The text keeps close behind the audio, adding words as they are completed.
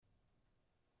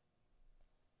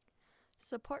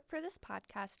Support for this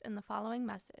podcast and the following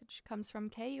message comes from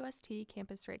KUST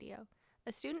Campus Radio.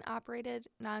 A student-operated,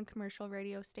 non-commercial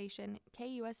radio station,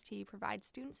 KUST provides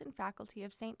students and faculty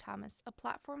of St. Thomas a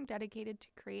platform dedicated to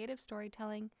creative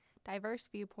storytelling, diverse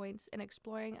viewpoints, and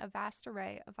exploring a vast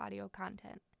array of audio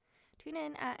content. Tune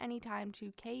in at any time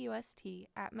to KUST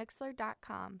at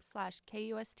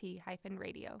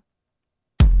mixler.com/KUST-radio.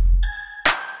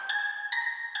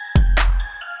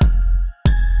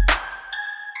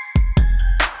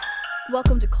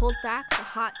 Welcome to Cold Facts or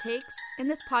Hot Takes. In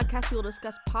this podcast, we will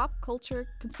discuss pop culture,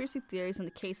 conspiracy theories, and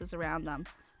the cases around them.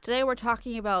 Today, we're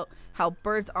talking about how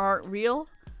birds aren't real,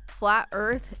 flat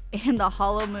Earth, and the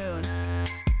hollow moon.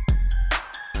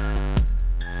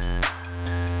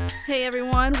 Hey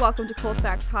everyone, welcome to Cold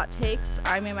Facts Hot Takes.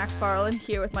 I'm Mac Farland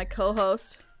here with my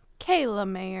co-host, Kayla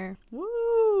Mayer.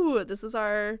 Woo! This is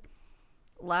our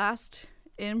last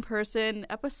in-person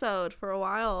episode for a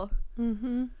while.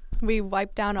 We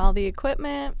wiped down all the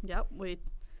equipment. Yep, we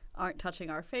aren't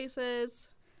touching our faces.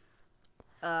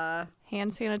 Hand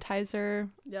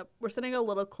sanitizer. Yep, we're sitting a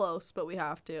little close, but we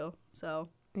have to. So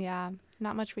Yeah,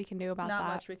 not much we can do about that. not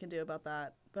much we can do about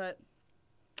that, but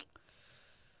It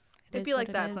it'd is be like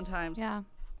what it that is. sometimes. Yeah.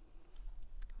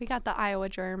 We got the Iowa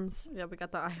germs. Yeah, we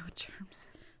got the Iowa germs.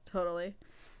 Totally.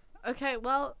 Okay,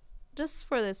 well, just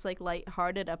for this like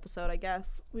lighthearted episode, I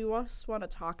guess we just want to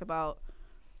talk about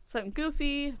some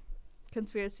goofy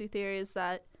conspiracy theories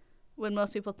that when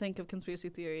most people think of conspiracy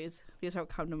theories, these are what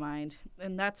come to mind.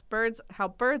 And that's how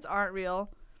birds aren't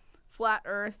real, flat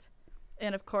Earth,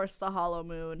 and of course the hollow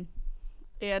moon.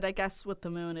 And I guess with the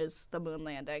moon is the moon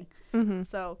landing.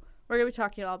 So we're going to be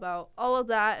talking all about all of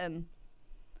that, and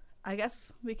I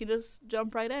guess we can just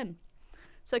jump right in.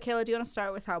 So Kayla, do you want to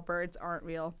start with how birds aren't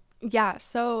real? Yeah,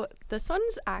 so this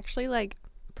one's actually like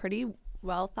pretty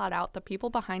well thought out. The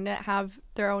people behind it have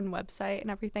their own website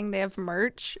and everything. They have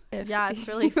merch if Yeah, it's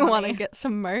really you want to funny. get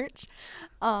some merch.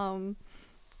 So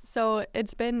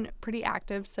it's been pretty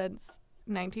active since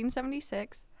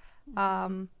 1976.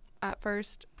 At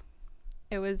first,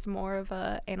 it was more of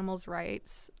a animals'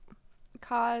 rights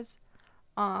cause.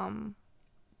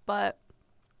 But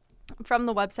from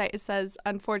the website, it says,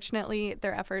 unfortunately,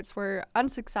 their efforts were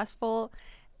unsuccessful,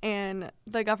 and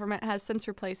the government has since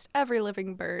replaced every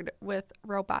living bird with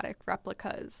robotic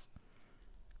replicas.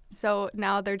 So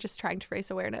now they're just trying to raise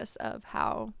awareness of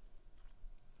how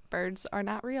birds are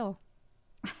not real.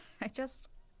 I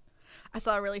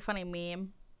saw a really funny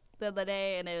meme the other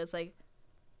day, and it was like,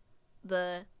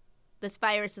 this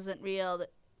virus isn't real.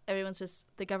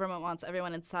 The government wants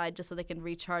everyone inside just so they can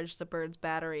recharge the birds'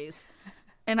 batteries.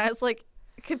 And I was like,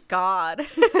 good God.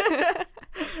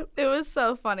 It was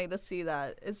so funny to see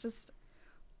that. It's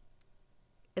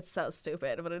so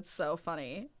stupid, but it's so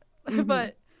funny.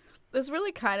 But this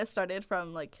really kind of started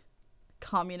from, like,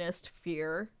 communist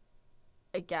fear,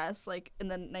 I guess, like, in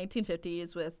the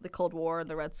 1950s with the Cold War and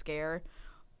the Red Scare.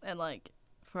 And, like,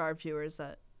 for our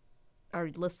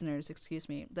listeners,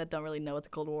 that don't really know what the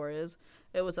Cold War is,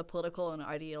 it was a political and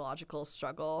ideological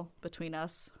struggle between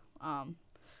us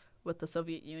with the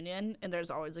Soviet Union, and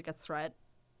there's always, like, a threat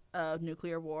of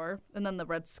nuclear war. And then the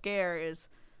Red Scare is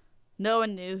no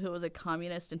one knew who was a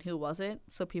communist and who wasn't,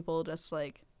 so people just,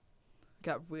 like,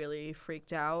 got really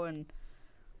freaked out. And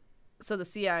so the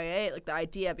CIA, like, the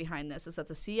idea behind this is that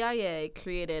the CIA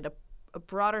created a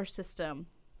broader system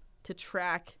to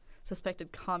track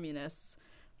suspected communists,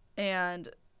 and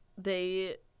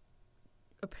they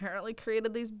apparently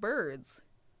created these birds,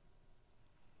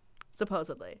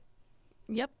 supposedly.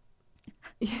 Yep.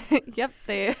 Yep.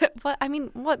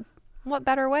 What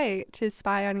better way to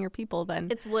spy on your people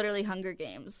than? It's literally Hunger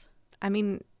Games. I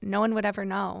mean, no one would ever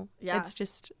know. Yeah. It's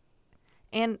just,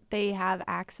 and they have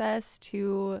access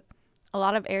to a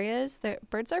lot of areas. The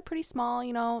birds are pretty small,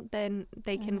 then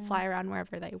they can fly around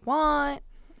wherever they want.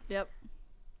 Yep.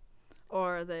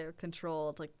 Or they're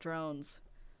controlled like drones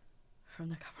from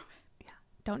the government. Yeah.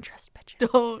 Don't trust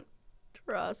pigeons. Don't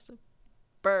trust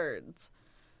birds.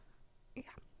 Yeah.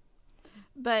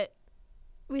 But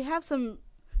we have some,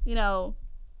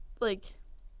 like,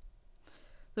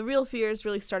 the real fears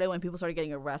really started when people started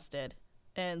getting arrested.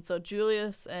 And so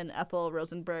Julius and Ethel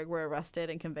Rosenberg were arrested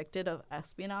and convicted of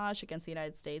espionage against the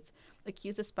United States,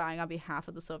 accused of spying on behalf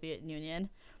of the Soviet Union.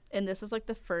 And this is, like,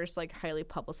 the first, like, highly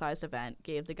publicized event,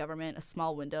 gave the government a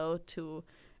small window to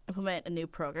implement a new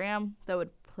program that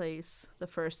would place the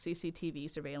first CCTV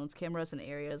surveillance cameras in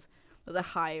areas with a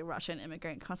high Russian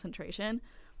immigrant concentration.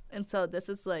 And so this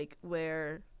is, like,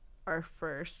 where our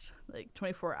first, like,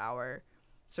 24-hour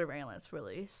surveillance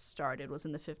really started, was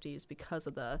in the 50s because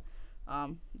of the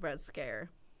Red Scare.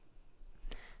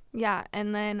 Yeah,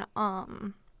 and then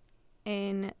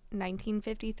in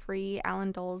 1953,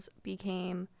 Alan Dulles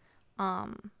became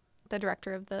the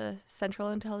director of the Central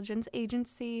Intelligence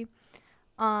Agency.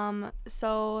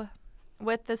 So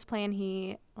with this plan,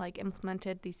 he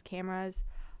implemented these cameras,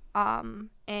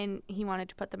 and he wanted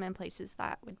to put them in places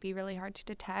that would be really hard to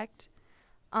detect.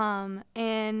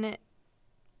 And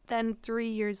then 3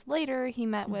 years later, he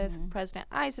met with President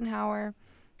Eisenhower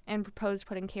and proposed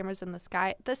putting cameras in the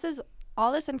sky.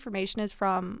 All this information is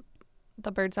from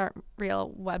the Birds Aren't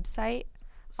Real website.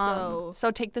 So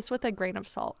take this with a grain of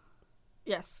salt.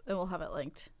 Yes, and we'll have it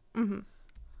linked. Mm-hmm.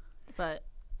 But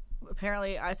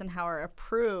apparently Eisenhower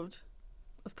approved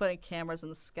of putting cameras in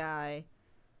the sky,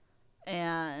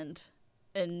 and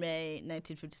in May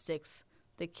 1956,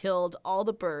 they killed all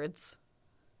the birds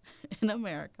in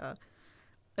America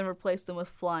and replaced them with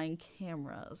flying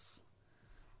cameras.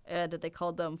 And they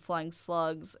called them flying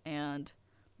slugs and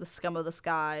the scum of the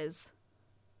skies,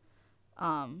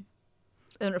 and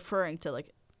referring to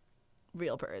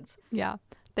real birds. Yeah.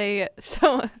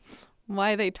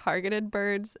 Why they targeted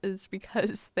birds is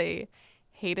because they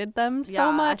hated them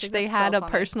so much. They had a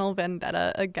personal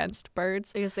vendetta against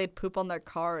birds. Because they'd poop on their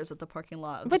cars at the parking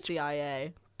lot of the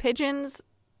CIA. Pigeons,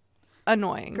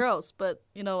 annoying. Gross, but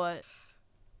you know what?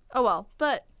 Oh well,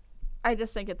 but I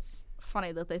just think it's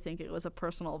funny that they think it was a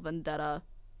personal vendetta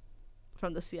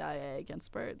from the CIA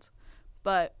against birds.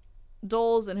 But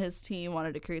Dulles and his team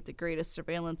wanted to create the greatest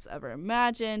surveillance ever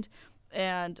imagined,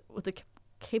 and with the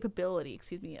capability,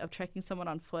 of tracking someone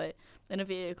on foot, in a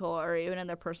vehicle, or even in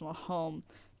their personal home,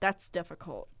 that's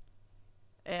difficult.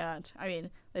 And,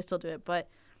 they still do it, but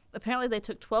apparently they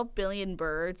took 12 billion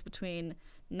birds between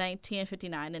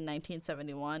 1959 and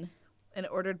 1971 and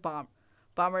ordered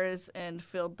bombers and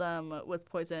filled them with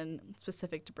poison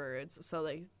specific to birds, so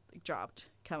they dropped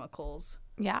chemicals.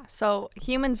 Yeah, so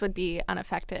humans would be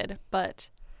unaffected, but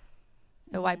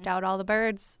it wiped out all the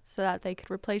birds so that they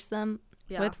could replace them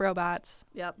with robots.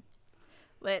 Yep.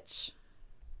 Which,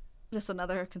 just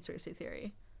another conspiracy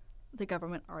theory. The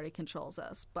government already controls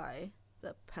us by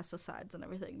the pesticides and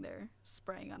everything they're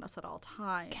spraying on us at all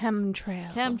times.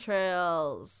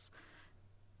 Chemtrails.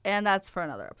 And that's for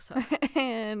another episode.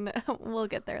 And we'll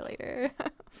get there later.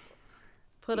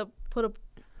 Put a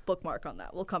bookmark on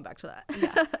that. We'll come back to that.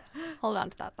 Yeah. Hold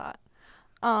on to that thought.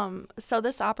 So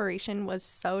this operation was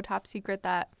so top secret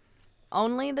that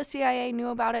only the CIA knew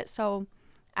about it. So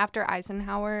after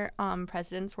Eisenhower,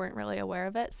 presidents weren't really aware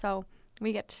of it. So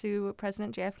we get to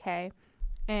President JFK,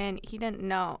 and he didn't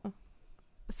know,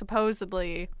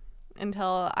 supposedly,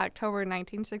 until October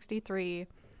 1963,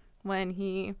 when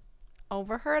he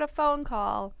overheard a phone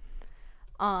call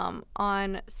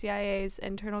on CIA's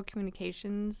internal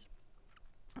communications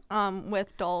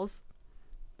with Dulles.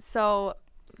 So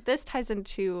this ties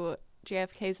into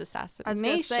JFK's assassination. I was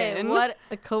going to say, what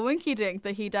a coinkydink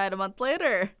that he died a month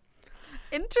later.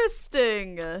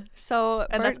 Interesting. So,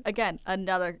 and that's, again,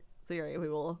 another theory we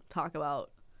will talk about.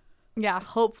 Yeah.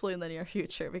 Hopefully in the near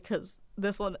future, because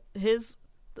this one,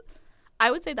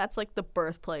 I would say that's the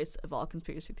birthplace of all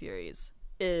conspiracy theories,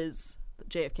 is the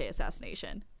JFK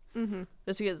assassination. Mm-hmm.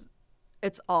 Just because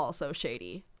it's all so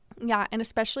shady. Yeah, and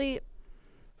especially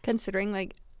considering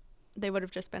they would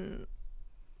have just been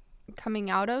coming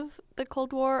out of the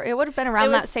Cold War. It would have been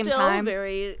around that same time. It was still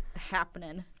very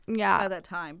happening at that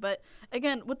time. But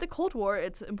again, with the Cold War,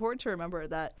 it's important to remember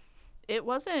that it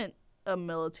wasn't a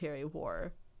military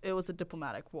war. It was a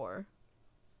diplomatic war.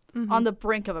 Mm-hmm. On the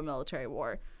brink of a military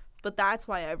war. But that's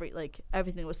why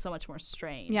everything was so much more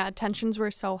strained. Yeah, tensions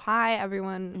were so high.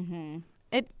 Everyone... Mm-hmm.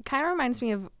 It kind of reminds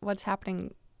me of what's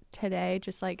happening today.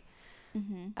 Just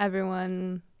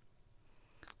everyone...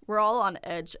 We're all on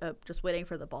edge of just waiting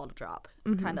for the ball to drop.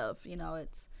 Mm-hmm. Kind of,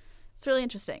 it's really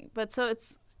interesting. But so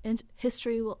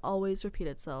history will always repeat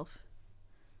itself.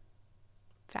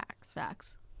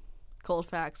 Facts. Cold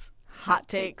facts. Hot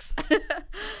takes.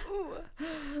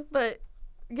 But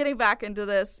getting back into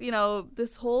this,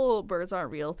 this whole birds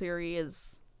aren't real theory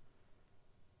is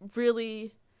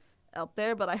really out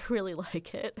there, but I really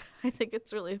like it. I think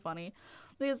it's really funny.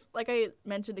 Because, like I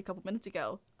mentioned a couple minutes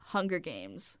ago, Hunger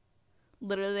Games.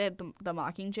 Literally, they had the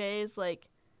Mockingjays.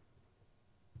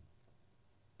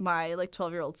 My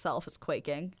 12-year-old self is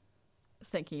quaking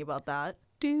thinking about that.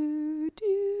 Do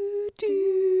do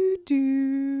do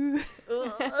do.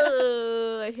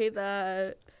 I hate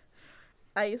that.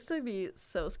 I used to be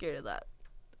so scared of that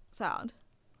sound.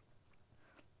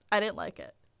 I didn't like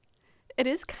it. It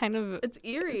is kind of... It's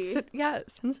eerie.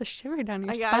 It sends a shiver down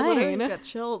your spine. I literally got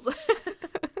chills.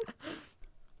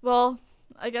 Well,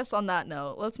 I guess on that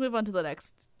note, let's move on to the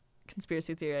next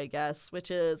conspiracy theory, I guess,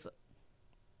 which is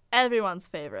everyone's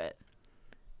favorite,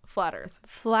 flat Earth.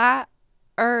 Flat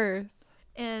Earth.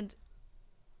 And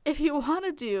if you want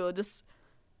to do just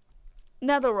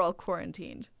netherworld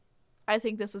quarantined, I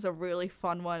think this is a really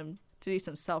fun one to do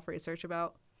some self-research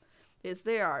about. Is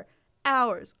there are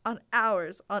hours on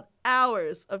hours on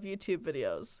hours of YouTube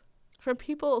videos from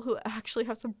people who actually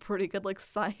have some pretty good like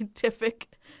scientific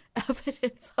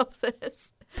evidence of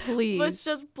this. Please. Which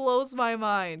just blows my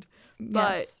mind.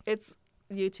 But Yes. it's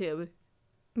YouTube.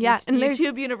 Yeah, It's and there's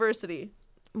YouTube University.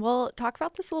 we'll talk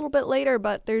about this a little bit later,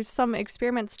 but there's some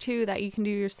experiments too that you can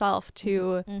do yourself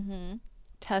to Mm-hmm.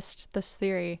 test this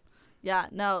theory. Yeah,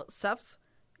 no, stuff's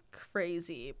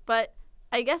crazy. But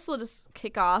I guess we'll just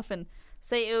kick off and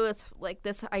say it was like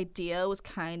this idea was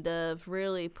kind of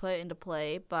really put into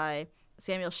play by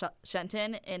Samuel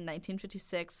Shenton in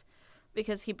 1956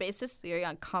 because he based his theory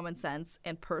on common sense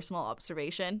and personal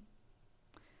observation.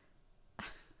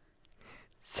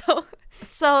 So,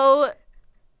 So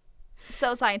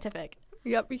scientific.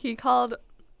 yep, he called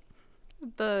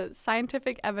the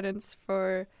scientific evidence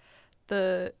for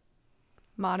the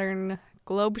modern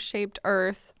globe-shaped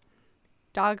Earth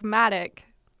dogmatic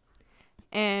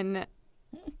and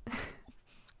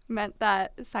meant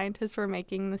that scientists were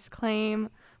making this claim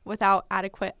without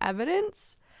adequate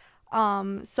evidence.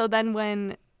 So then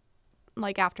when,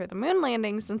 like after the moon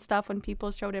landings and stuff, when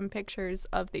people showed him pictures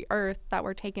of the Earth that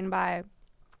were taken by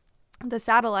the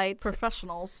satellites,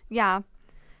 Professionals. yeah,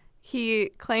 he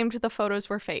claimed the photos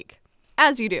were fake,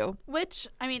 as you do. Which,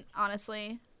 I mean,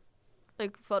 honestly,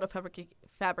 like photo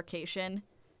fabrication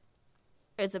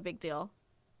is a big deal.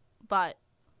 But,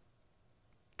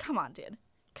 come on, dude.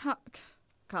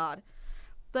 God.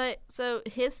 But, so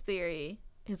his theory,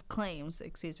 his claims,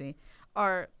 is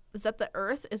that the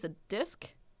Earth is a disk,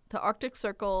 the Arctic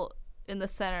Circle in the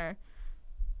center,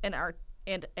 and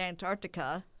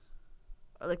Antarctica,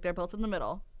 like they're both in the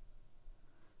middle,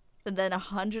 and then a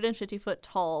 150-foot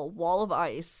tall wall of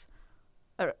ice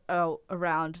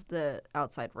around the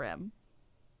outside rim.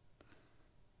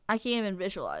 I can't even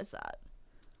visualize that.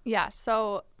 Yeah,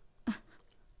 so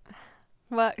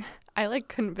what I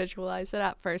couldn't visualize it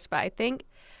at first, but I think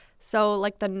so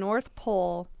like the North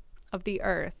Pole of the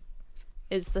Earth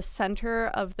is the center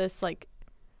of this like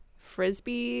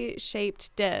frisbee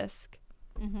shaped disc.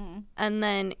 Mm-hmm. And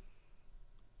then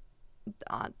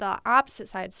the opposite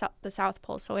side, the South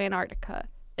Pole, so Antarctica,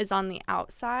 is on the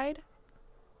outside.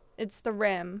 It's the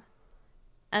rim.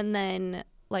 And then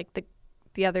like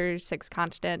the other 6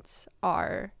 continents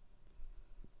are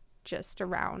just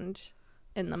around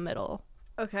in the middle.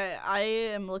 Okay, I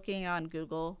am looking on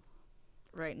Google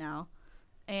right now.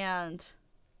 And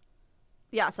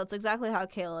yeah, so it's exactly how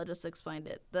Kayla just explained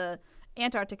it. The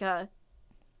Antarctica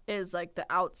is like the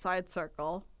outside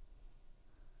circle.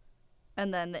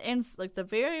 And then the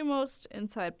very most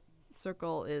inside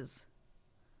circle is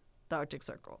the Arctic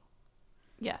Circle.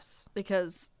 Yes.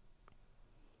 Because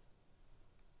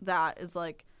that is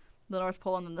like the North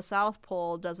Pole, and then the South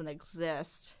Pole doesn't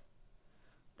exist.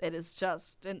 It is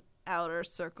just an outer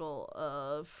circle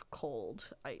of cold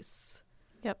ice.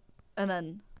 Yep. And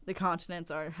then the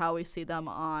continents are how we see them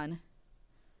on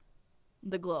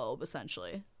the globe,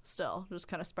 essentially. Still, just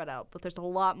kind of spread out. But there's a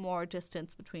lot more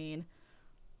distance between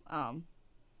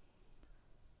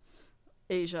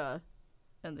Asia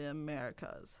and the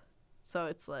Americas. So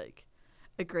it's like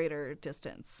a greater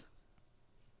distance.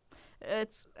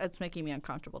 It's making me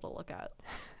uncomfortable to look at.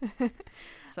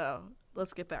 So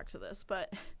let's get back to this.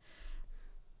 But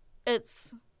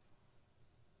it's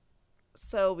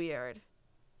so weird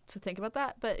to think about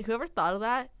that. But whoever thought of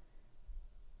that,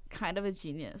 kind of a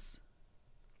genius.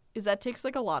 Because that takes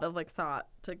like a lot of like thought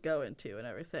to go into and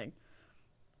everything.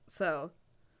 So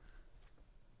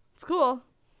it's cool.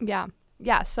 Yeah.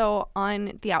 Yeah, so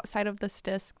on the outside of this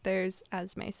disc, there's,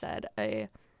 as May said, a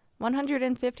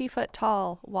 150-foot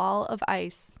tall wall of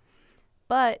ice.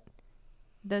 But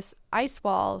this ice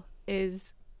wall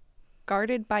is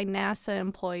guarded by NASA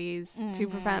employees to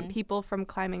prevent people from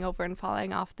climbing over and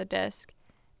falling off the disc.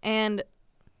 And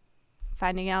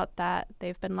finding out that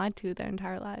they've been lied to their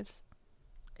entire lives.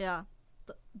 Yeah.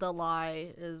 The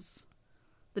lie is...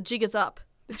 The jig is up.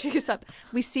 The jig is up.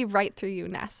 We see right through you,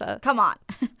 NASA. Come on.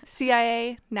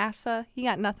 CIA, NASA, you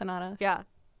got nothing on us. Yeah.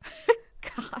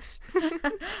 Gosh.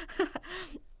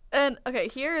 And, okay,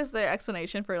 here is their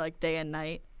explanation for, like, day and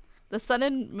night. The sun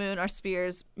and moon are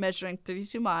spheres measuring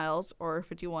 32 miles, or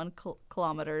 51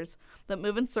 kilometers, that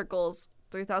move in circles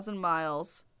 3,000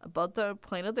 miles above the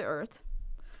plane of the Earth.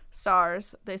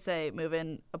 Stars, they say, move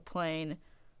in a plane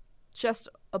just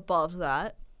above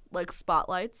that. Like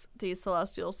spotlights, these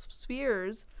celestial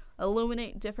spheres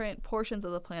illuminate different portions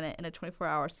of the planet in a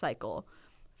 24-hour cycle.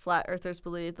 Flat earthers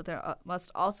believe that there must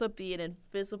also be an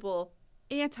invisible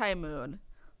anti-moon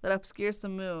that obscures the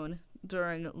moon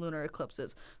during lunar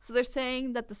eclipses. So they're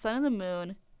saying that the sun and the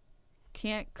moon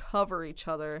can't cover each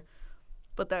other,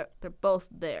 but that they're both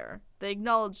there. They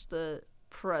acknowledge the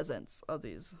presence of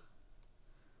these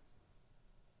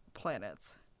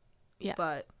planets. Yes.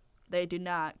 But they do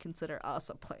not consider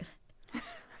us a planet.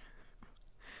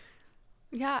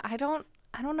 Yeah, I don't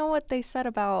know what they said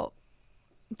about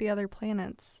the other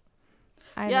planets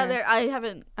either. Yeah, I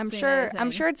haven't seen anything.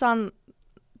 I'm sure it's on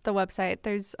the website.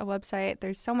 There's a website.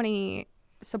 There's so many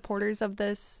supporters of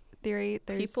this theory.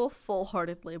 People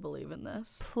full-heartedly believe in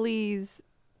this. Please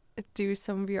do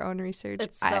some of your own research.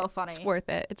 It's so funny. It's worth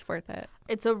it. It's worth it.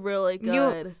 It's a really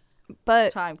good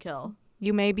time kill.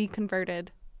 You may be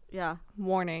converted. Yeah.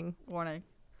 Warning.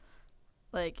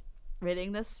 Like,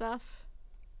 reading this stuff,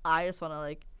 I just want to,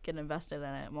 like, get invested in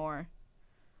it more.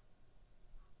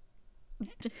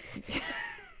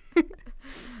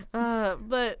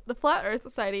 But the Flat Earth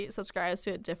Society subscribes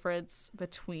to a difference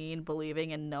between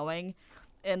believing and knowing.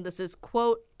 And this is,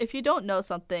 quote, if you don't know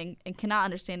something and cannot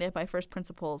understand it by first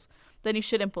principles, then you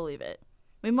shouldn't believe it.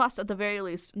 We must, at the very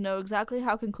least, know exactly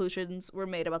how conclusions were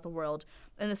made about the world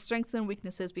and the strengths and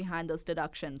weaknesses behind those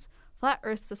deductions. Flat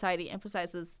Earth Society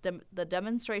emphasizes the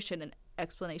demonstration and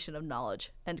explanation of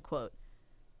knowledge, end quote.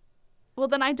 Well,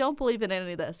 then I don't believe in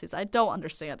any of this. I don't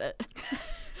understand it.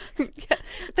 Yeah,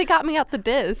 they got me at the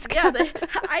disc. Yeah,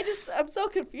 I'm so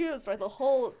confused by the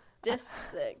whole disc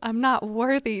thing. I'm not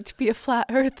worthy to be a flat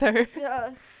earther.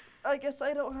 Yeah, I guess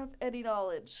I don't have any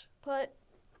knowledge, but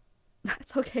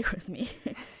that's okay with me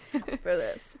for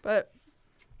this. But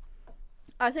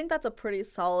I think that's a pretty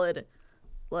solid,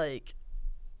 like,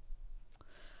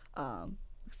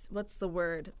 what's the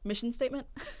word? Mission statement?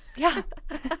 Yeah.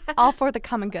 All for the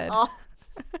common good.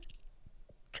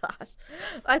 Gosh.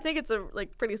 I think it's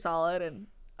pretty solid, and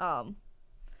I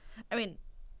mean,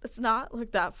 it's not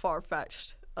like that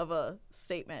far-fetched of a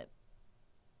statement.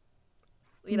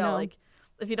 You know, like,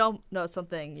 if you don't know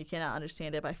something, you cannot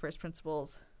understand it by first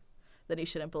principles, then you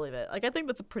shouldn't believe it. Like, I think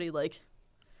that's a pretty, like,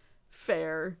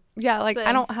 fair Yeah, like, thing.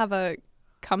 I don't have a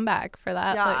comeback for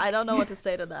that. Yeah, like, I don't know what to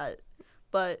say to that,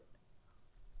 but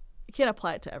you can't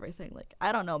apply it to everything. Like,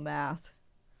 I don't know math,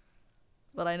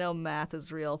 but I know math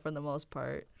is real for the most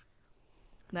part.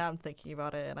 Now I'm thinking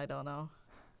about it, and I don't know.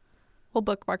 We'll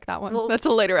bookmark that one. Well, that's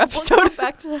a later episode. We'll go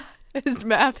back to Is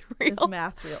math real? Is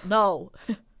math real? No.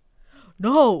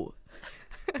 No.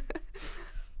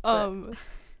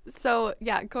 So,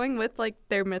 yeah, going with, like,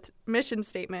 their mission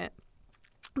statement,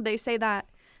 they say that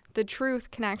the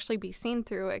truth can actually be seen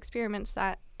through experiments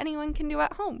that anyone can do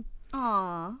at home.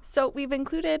 Aww. So we've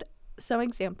included some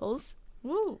examples.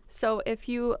 Woo. So if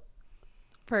you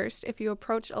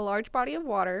approach a large body of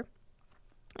water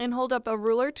and hold up a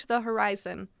ruler to the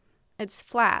horizon, it's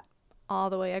flat all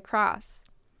the way across.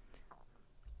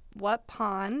 What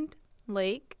pond,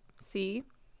 lake, sea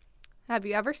have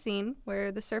you ever seen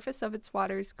where the surface of its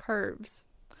waters curves?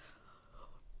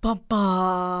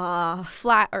 Bumpa.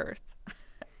 Flat Earth.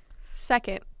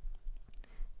 Second,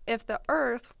 if the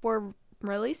Earth were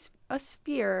really a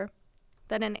sphere,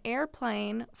 then an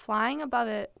airplane flying above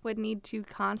it would need to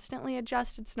constantly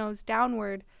adjust its nose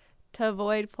downward to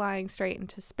avoid flying straight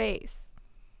into space.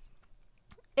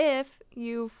 If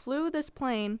you flew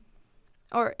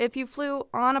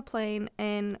on a plane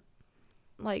and,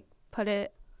 like, put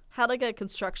it... Had, like, a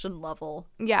construction level.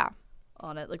 Yeah.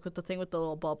 On it, like, with the thing with the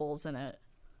little bubbles in it.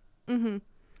 Mm-hmm.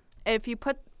 If you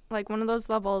put, like, one of those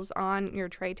levels on your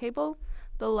tray table,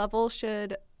 the level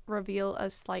should reveal a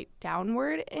slight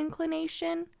downward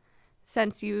inclination,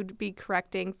 since you'd be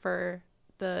correcting for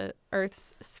the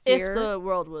Earth's sphere. If the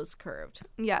world was curved.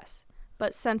 Yes.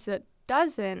 But since it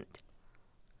doesn't,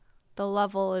 the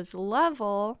level is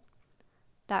level.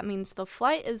 That means the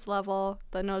flight is level,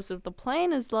 the nose of the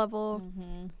plane is level.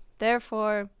 Mm-hmm.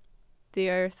 Therefore,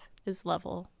 the Earth is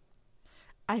level.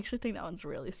 I actually think that one's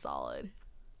really solid.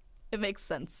 It makes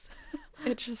sense.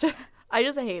 It just... I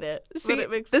just hate it, See, but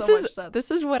it makes so much sense. This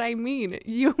is what I mean.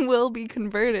 You will be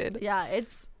converted. Yeah,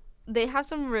 they have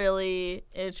some really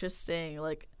interesting,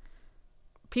 like,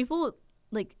 people,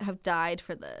 like, have died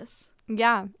for this.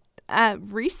 Yeah,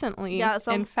 recently, yeah,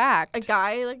 in fact. A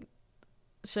guy, like,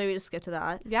 should we just skip to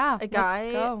that? Yeah, a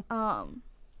guy, let's go.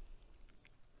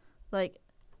 Like,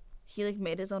 he, like,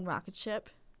 made his own rocket ship.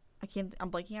 I'm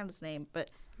blanking on his name,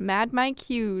 but... Mad Mike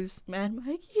Hughes.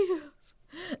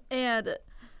 And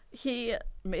he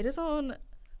made his own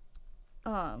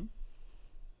rocket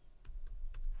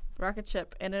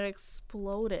ship, and it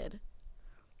exploded.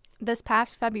 This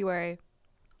past February.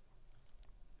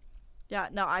 Yeah,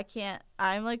 no, I can't.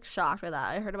 I'm like shocked by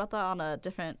that. I heard about that on a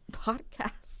different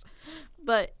podcast.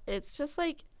 But it's just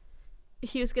like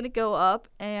he was going to go up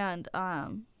and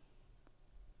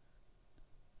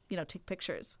take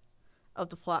pictures of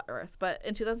the flat earth. But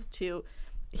in 2002,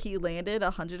 he landed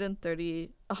a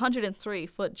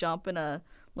 103-foot jump in a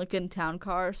Lincoln Town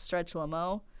Car stretch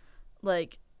limo.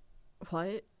 Like,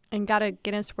 what? And got a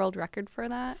Guinness World Record for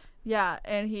that? Yeah,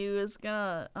 and he was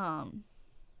gonna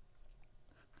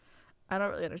I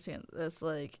don't really understand this.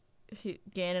 Like, he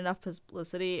gained enough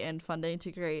publicity and funding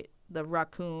to create the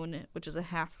Raccoon, which is a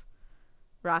half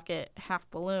rocket, half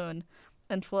balloon,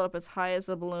 and float up as high as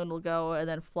the balloon will go, and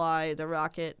then fly the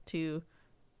rocket to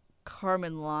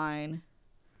Kármán line,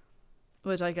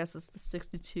 which I guess is the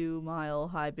 62-mile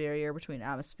high barrier between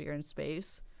atmosphere and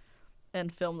space,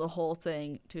 and film the whole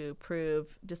thing to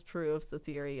disprove the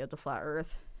theory of the flat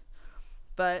Earth.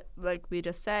 But like we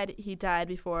just said, he died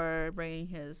before bringing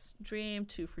his dream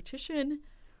to fruition.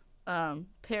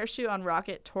 Parachute on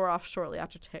rocket tore off shortly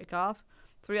after takeoff.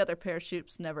 3 other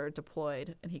parachutes never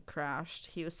deployed, and he crashed.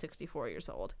 He was 64 years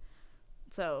old.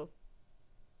 So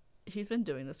he's been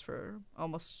doing this for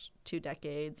almost 2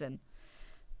 decades, and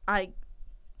I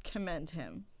commend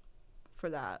him for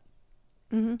that.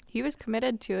 Mm-hmm. He was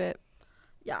committed to it.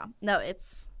 Yeah. No,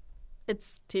 it's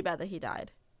too bad that he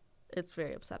died. It's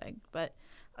very upsetting. But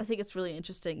I think it's really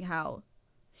interesting how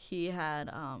he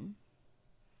had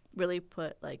really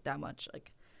put like that much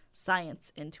like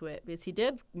science into it, because he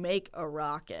did make a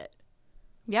rocket.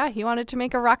 Yeah, he wanted to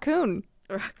make a raccoon.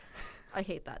 I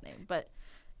hate that name, but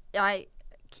I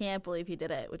can't believe he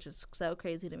did it, which is so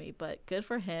crazy to me. But good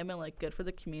for him, and like good for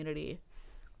the community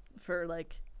for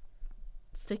like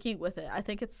sticking with it. I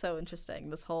think it's so interesting.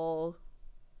 This whole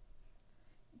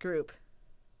group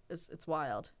it's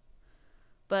wild.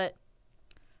 But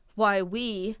why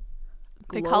we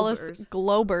They call us Globers.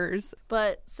 Globers.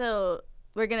 But so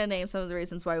we're going to name some of the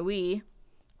reasons why we,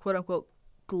 quote unquote,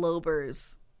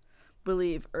 Globers,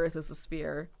 believe Earth is a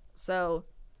sphere. So,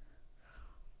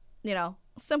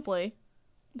 simply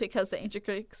because the ancient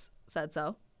Greeks said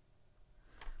so.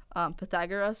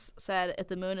 Pythagoras said if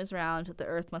the moon is round, the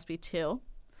Earth must be too.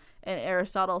 And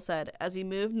Aristotle said, as you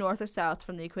move north or south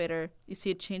from the equator, you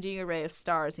see a changing array of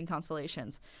stars and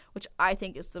constellations, which I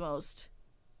think is the most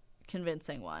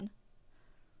convincing one.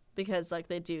 Because, like,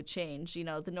 they do change.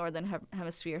 The northern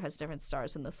hemisphere has different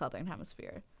stars than the southern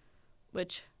hemisphere,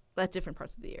 which, at different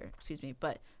parts of the year,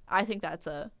 But I think that's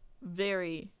a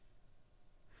very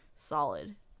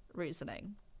solid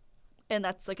reasoning. And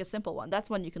that's, like, a simple one. That's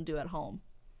one you can do at home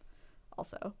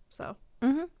also, so.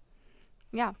 Mm-hmm.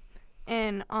 Yeah.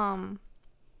 And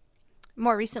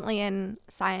more recently in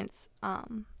science,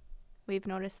 we've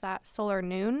noticed that solar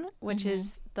noon, which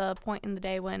is the point in the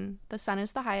day when the sun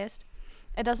is the highest,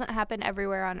 it doesn't happen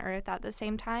everywhere on Earth at the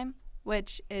same time,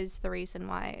 which is the reason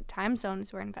why time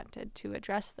zones were invented to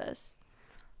address this.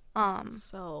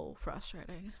 So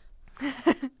frustrating.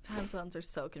 Time zones are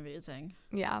so confusing.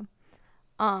 Yeah.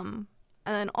 And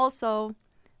then also,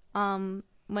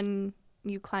 when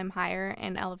you climb higher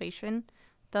in elevation,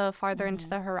 the farther into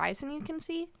the horizon you can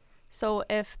see. So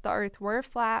if the Earth were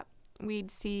flat,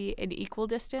 we'd see an equal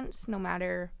distance no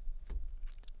matter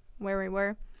where we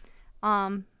were,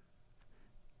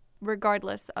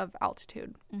 regardless of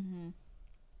altitude. Mm-hmm.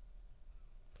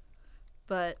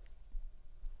 But,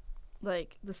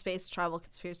 like, the space travel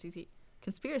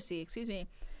conspiracy,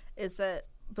 is that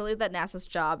believe that NASA's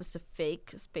job is to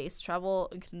fake space travel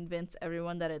and convince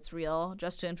everyone that it's real,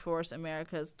 just to enforce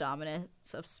America's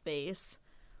dominance of space,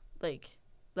 like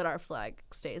that our flag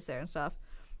stays there and stuff.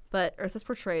 But Earth is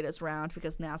portrayed as round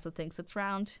because NASA thinks it's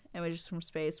round. Images from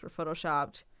space were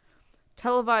photoshopped.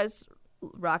 Televised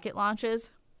rocket launches,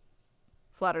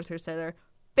 flat earthers say they're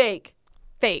fake.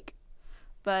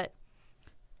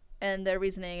 And their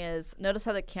reasoning is, notice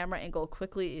how the camera angle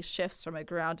quickly shifts from a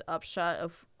ground up shot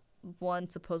of one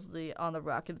supposedly on the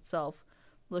rocket itself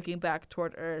looking back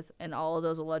toward Earth, and all of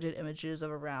those alleged images of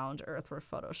a round Earth were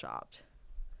photoshopped.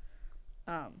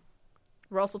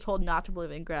 We're also told not to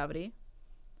believe in gravity.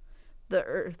 The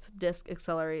Earth disk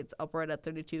accelerates upward at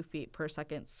 32 feet per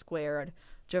second squared,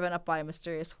 driven up by a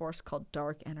mysterious force called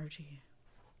dark energy.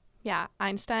 Yeah,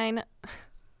 Einstein.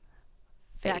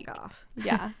 Fake. Back off.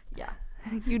 Yeah. Yeah.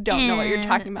 You don't know what you're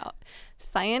talking about.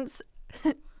 Science,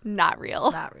 not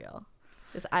real. Not real.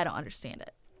 Because I don't understand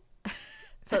it.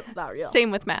 So it's not real.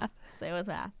 Same with math.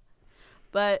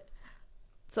 But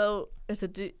so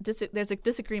there's a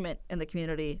disagreement in the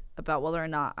community about whether or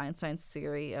not Einstein's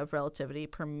theory of relativity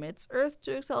permits Earth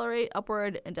to accelerate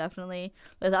upward indefinitely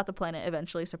without the planet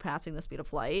eventually surpassing the speed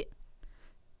of light.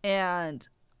 And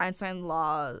Einstein's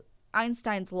law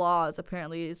Einstein's laws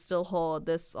apparently still hold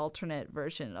this alternate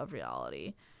version of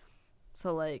reality.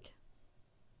 So, like,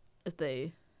 if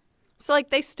they... So, like,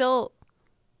 they still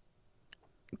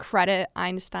credit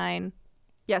Einstein.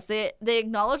 Yes, they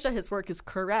acknowledge that his work is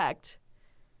correct,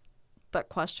 but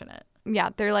question it. Yeah,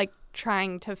 they're, like,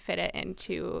 trying to fit it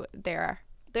into their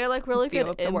They're, like, really view good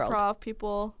of the improv world.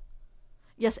 people.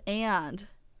 Yes, and...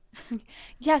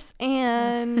 Yes,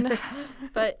 and...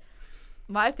 But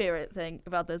my favorite thing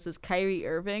about this is Kyrie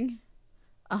Irving,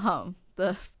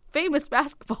 the famous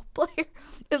basketball player,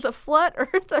 is a flat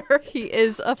earther. He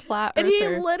is a flat earther. And he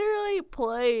literally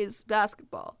plays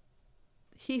basketball.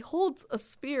 He holds a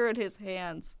spear in his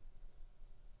hands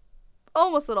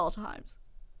almost at all times.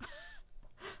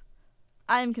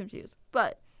 I am confused.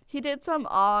 But he did something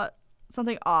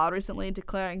odd recently,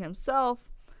 declaring himself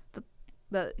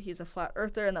that he's a flat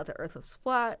earther and that the earth is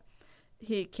flat.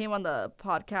 He came on the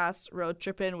podcast Road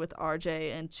Trippin' with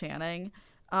RJ and Channing.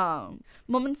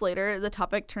 Moments later, the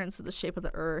topic turns to the shape of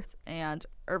the earth, and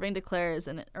Irving declares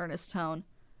in an earnest tone,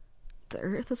 "The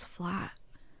earth is flat."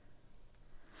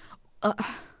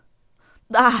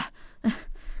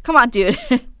 Come on, dude.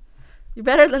 You're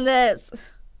better than this.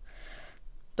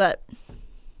 But,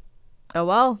 oh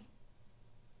well.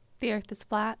 The earth is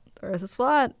flat. The earth is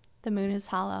flat. The moon is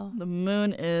hollow. The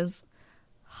moon is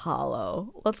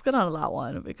hollow. Let's get on to that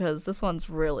one because this one's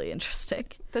really interesting.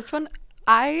 This one,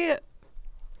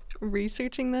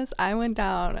 researching this, I went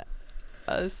down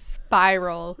a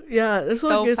spiral. Yeah, this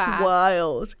so one gets fast.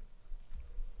 wild.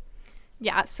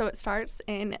 Yeah, so it starts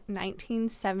in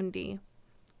 1970.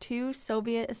 2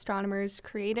 Soviet astronomers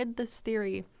created this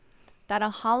theory that a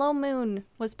hollow moon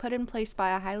was put in place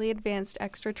by a highly advanced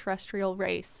extraterrestrial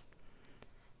race.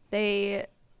 They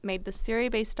made this theory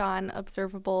based on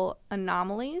observable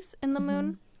anomalies in the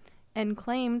moon and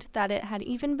claimed that it had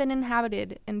even been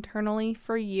inhabited internally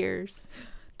for years.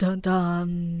 Dun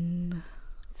dun.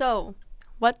 So,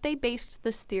 what they based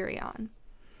this theory on.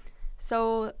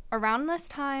 So, around this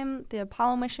time, the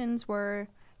Apollo missions were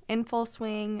in full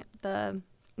swing. The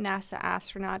NASA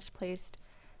astronauts placed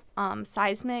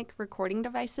seismic recording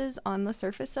devices on the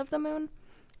surface of the moon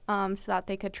so that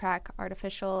they could track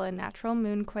artificial and natural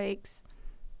moonquakes.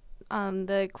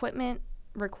 The equipment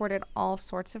recorded all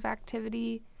sorts of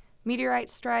activity, meteorite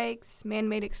strikes,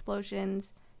 man-made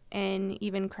explosions, and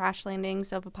even crash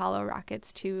landings of Apollo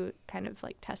rockets to kind of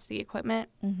like test the equipment.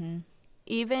 Mm-hmm.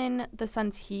 Even the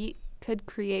sun's heat could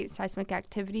create seismic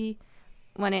activity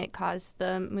when it caused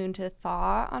the moon to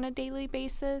thaw on a daily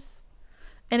basis.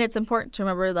 And it's important to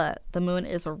remember that the moon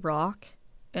is a rock,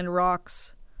 and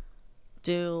rocks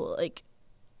do, like,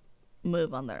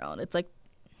 move on their own. It's, like,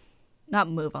 not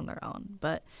move on their own,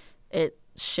 but it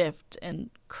shift and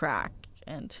crack,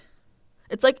 and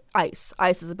it's like ice.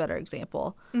 Ice is a better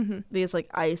example because, like,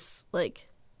 ice, like,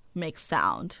 makes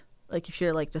sound. Like, if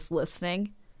you're, like, just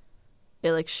listening,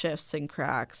 it, like, shifts and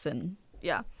cracks, and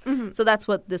yeah. So that's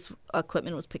what this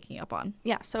equipment was picking up on.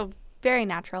 Yeah, so very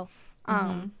natural.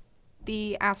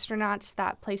 The astronauts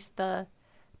that placed the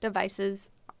devices,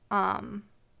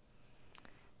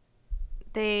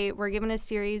 they were given a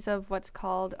series of what's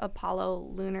called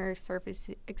Apollo Lunar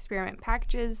Surface Experiment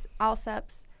Packages,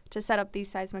 ALSEPs, to set up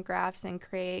these seismographs and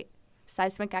create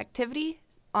seismic activity,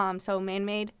 so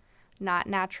man-made, not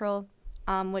natural,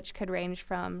 which could range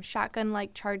from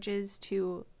shotgun-like charges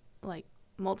to, like,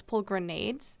 multiple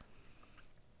grenades,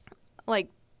 like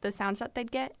the sounds that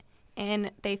they'd get.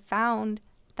 And they found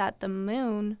that the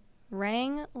moon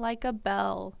rang like a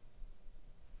bell.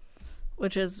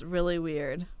 Which is really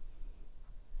weird.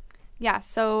 Yeah,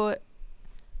 so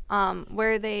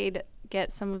where they'd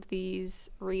get some of these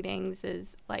readings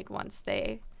is like once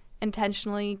they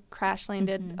intentionally crash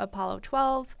landed Apollo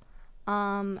 12,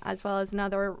 as well as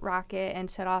another rocket,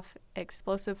 and set off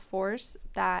explosive force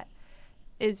that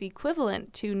is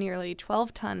equivalent to nearly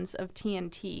 12 tons of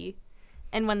TNT.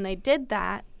 And when they did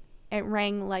that, it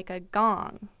rang like a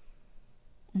gong.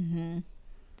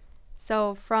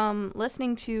 So from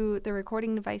listening to the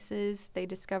recording devices, they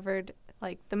discovered,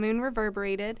 like, the moon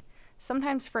reverberated,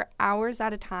 sometimes for hours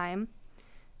at a time.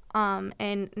 And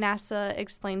NASA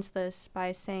explains this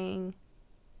by saying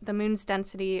the moon's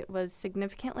density was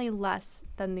significantly less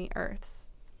than the Earth's.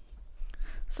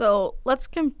 So let's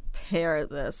compare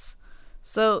this.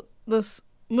 So this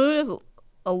moon is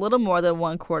a little more than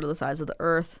 1/4 the size of the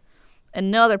Earth,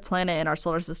 and no other planet in our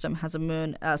solar system has a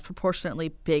moon as proportionately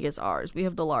big as ours. We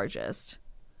have the largest,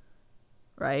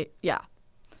 right? Yeah.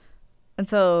 And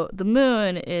so the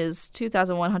moon is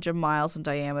 2,100 miles in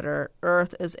diameter.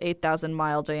 Earth is 8,000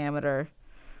 mile diameter,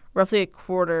 roughly a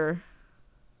quarter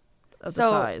of the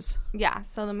size. Yeah,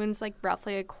 so the moon's like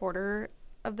roughly a quarter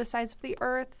of the size of the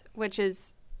Earth, which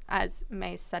is, as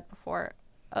May said before,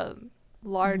 a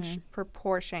large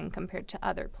proportion compared to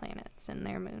other planets and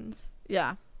their moons.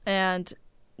 Yeah. And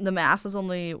the mass is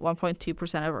only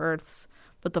 1.2% of Earth's,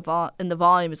 but the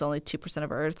volume is only 2%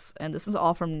 of Earth's, and this is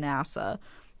all from NASA.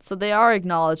 So they are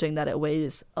acknowledging that it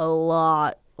weighs a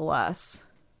lot less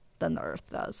than the Earth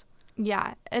does.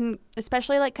 Yeah, and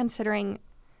especially, like, considering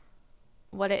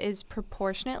what it is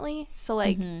proportionately. So,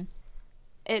 like,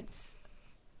 it's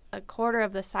a quarter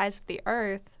of the size of the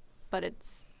Earth, but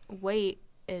its weight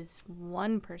is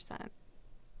 1%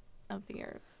 of the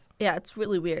Earth's. Yeah, it's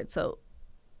really weird. So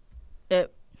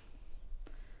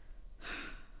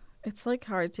it's like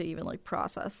hard to even like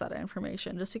process that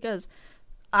information, just because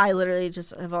I literally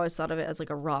just have always thought of it as like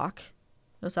a rock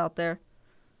that's out there.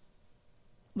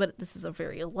 But this is a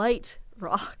very light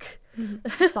rock.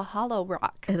 It's a hollow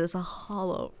rock. It is a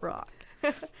hollow rock.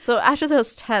 So after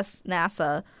those tests,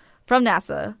 from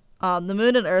NASA, the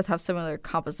moon and Earth have similar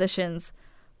compositions,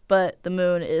 but the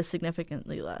moon is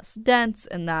significantly less dense,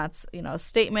 and that's, a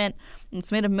statement. And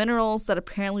it's made of minerals that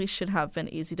apparently should have been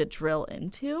easy to drill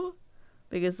into,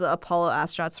 because the Apollo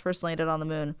astronauts first landed on the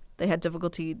moon. They had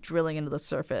difficulty drilling into the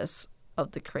surface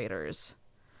of the craters.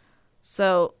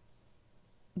 So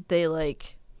they,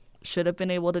 should have been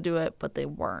able to do it, but they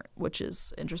weren't, which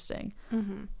is interesting.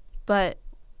 But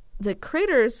the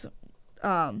craters,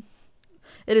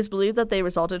 it is believed that they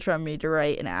resulted from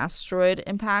meteorite and asteroid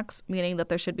impacts, meaning that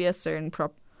there should be a certain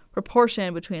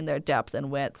proportion between their depth and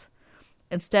width.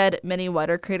 Instead, many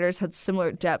wider craters had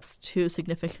similar depths to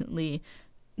significantly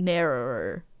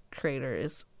narrower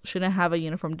craters. Shouldn't have a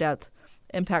uniform depth.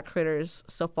 Impact craters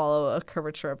still follow a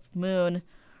curvature of the moon.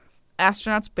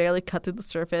 Astronauts barely cut through the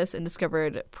surface and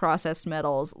discovered processed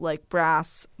metals like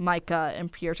brass, mica,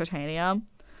 and pure titanium.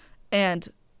 And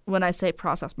when I say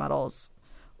processed metals,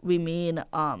 we mean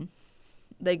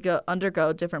they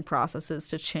undergo different processes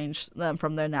to change them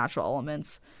from their natural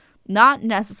elements. Not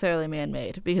necessarily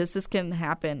man-made, because this can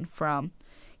happen from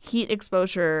heat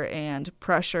exposure and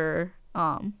pressure,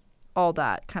 all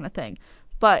that kind of thing.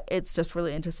 But it's just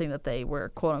really interesting that they were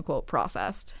quote-unquote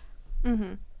processed.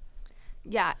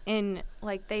 Yeah, and,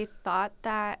 they thought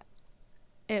that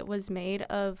it was made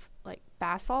of,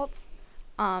 basalt.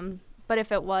 But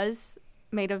if it was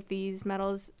made of these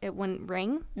metals, it wouldn't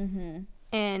ring.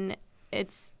 And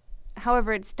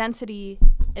however, its density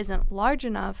isn't large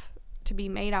enough to be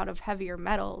made out of heavier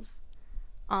metals.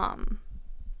 And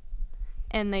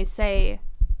they say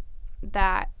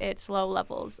that it's low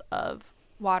levels of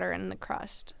water in the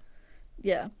crust.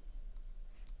 Yeah.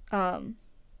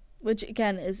 Which,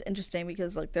 again, is interesting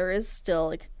because, there is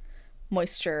still,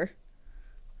 moisture.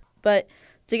 But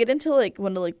to get into,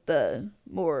 one of, the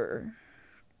more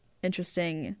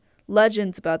interesting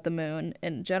legends about the moon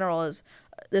in general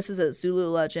this is a Zulu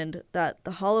legend, that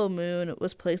the hollow moon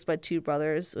was placed by two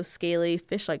brothers with scaly,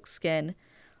 fish-like skin.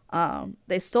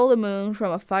 They stole the moon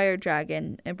from a fire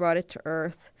dragon and brought it to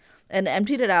Earth and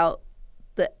emptied it out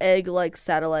the egg-like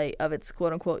satellite of its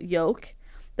quote-unquote yolk,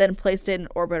 then placed it in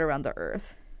orbit around the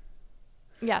Earth.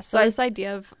 Yeah, so this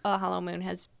idea of a hollow moon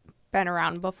has been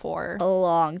around before. A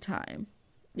long time.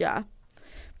 Yeah.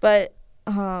 But,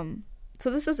 so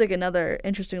this is, another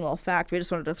interesting little fact. We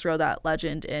just wanted to throw that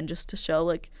legend in just to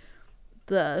show,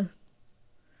 the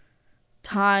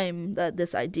time that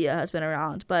this idea has been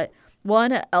around. But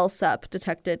one, LSEP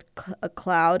detected a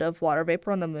cloud of water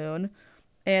vapor on the moon,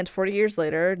 and 40 years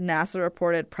later, NASA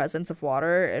reported presence of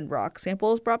water and rock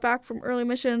samples brought back from early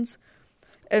missions.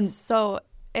 And so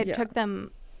it took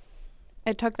them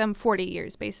 40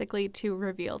 years basically to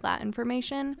reveal that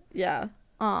information. Yeah.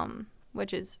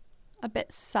 Which is a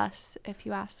bit sus, if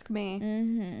you ask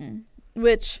me.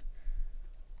 Which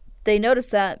they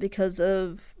noticed that because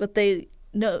of, but they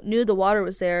knew the water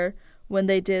was there when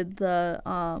they did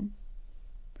the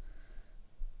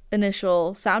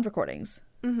initial sound recordings,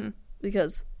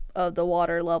 because of the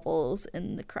water levels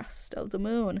in the crust of the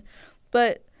moon.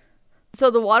 But so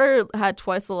the water had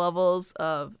twice the levels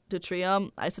of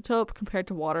deuterium isotope compared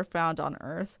to water found on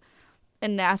Earth.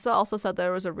 And NASA also said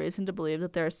there was a reason to believe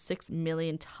that there are 6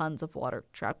 million tons of water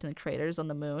trapped in craters on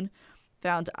the moon.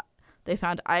 They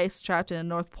found ice trapped in the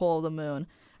North Pole of the moon.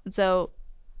 And so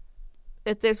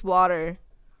if there's water,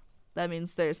 that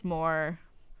means there's more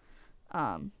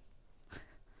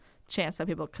chance that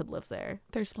people could live there.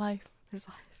 There's life. There's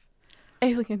life.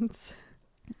 Aliens.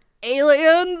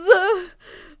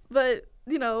 But,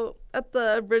 at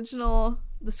the original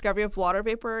discovery of water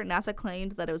vapor, NASA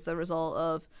claimed that it was the result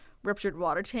of ruptured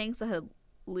water tanks that had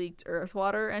leaked Earth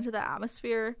water into the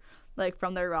atmosphere,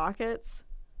 from their rockets.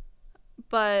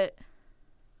 But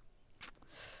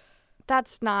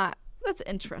that's not That's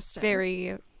interesting.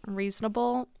 very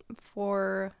reasonable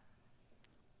for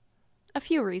a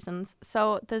few reasons.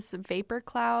 So this vapor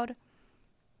cloud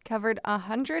covered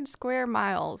 100 square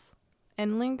miles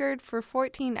and lingered for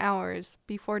 14 hours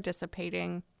before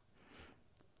dissipating.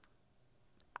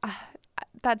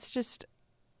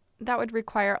 That would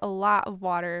require a lot of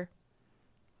water.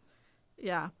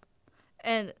 Yeah.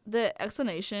 And the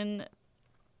explanation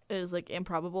is like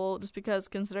improbable just because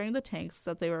considering the tanks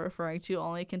that they were referring to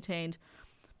only contained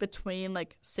between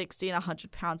like 60 and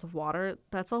 100 pounds of water,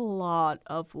 that's a lot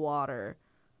of water,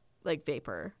 like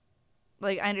vapor.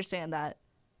 Like, I understand that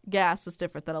gas is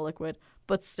different than a liquid,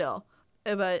 but still.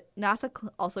 But NASA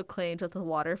also claimed that the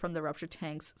water from the ruptured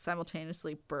tanks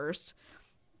simultaneously burst,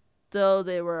 though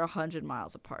they were 100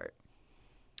 miles apart.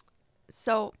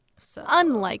 So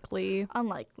unlikely.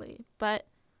 But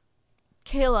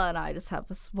Kayla and I just have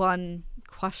this one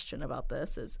question about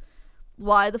this is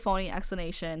why the phony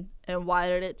explanation and why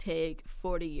did it take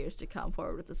 40 years to come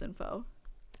forward with this info?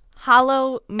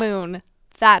 Hollow moon.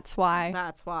 That's why.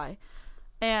 That's why.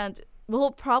 And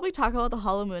we'll probably talk about the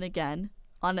hollow moon again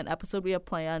on an episode we have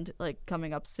planned, like,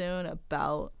 coming up soon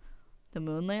about the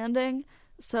moon landing.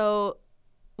 So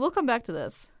we'll come back to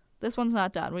this. This one's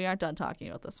not done. We aren't done talking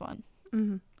about this one.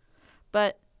 Mm-hmm.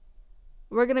 But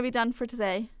we're going to be done for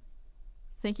today.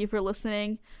 Thank you for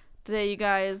listening today, you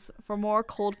guys. For more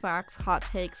cold facts, hot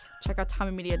takes, check out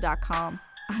TommyMedia.com.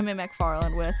 I'm May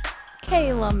McFarland with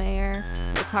Kayla Mayer.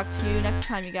 We'll talk to you next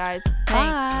time, you guys.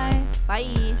 Thanks. Bye.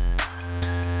 Bye.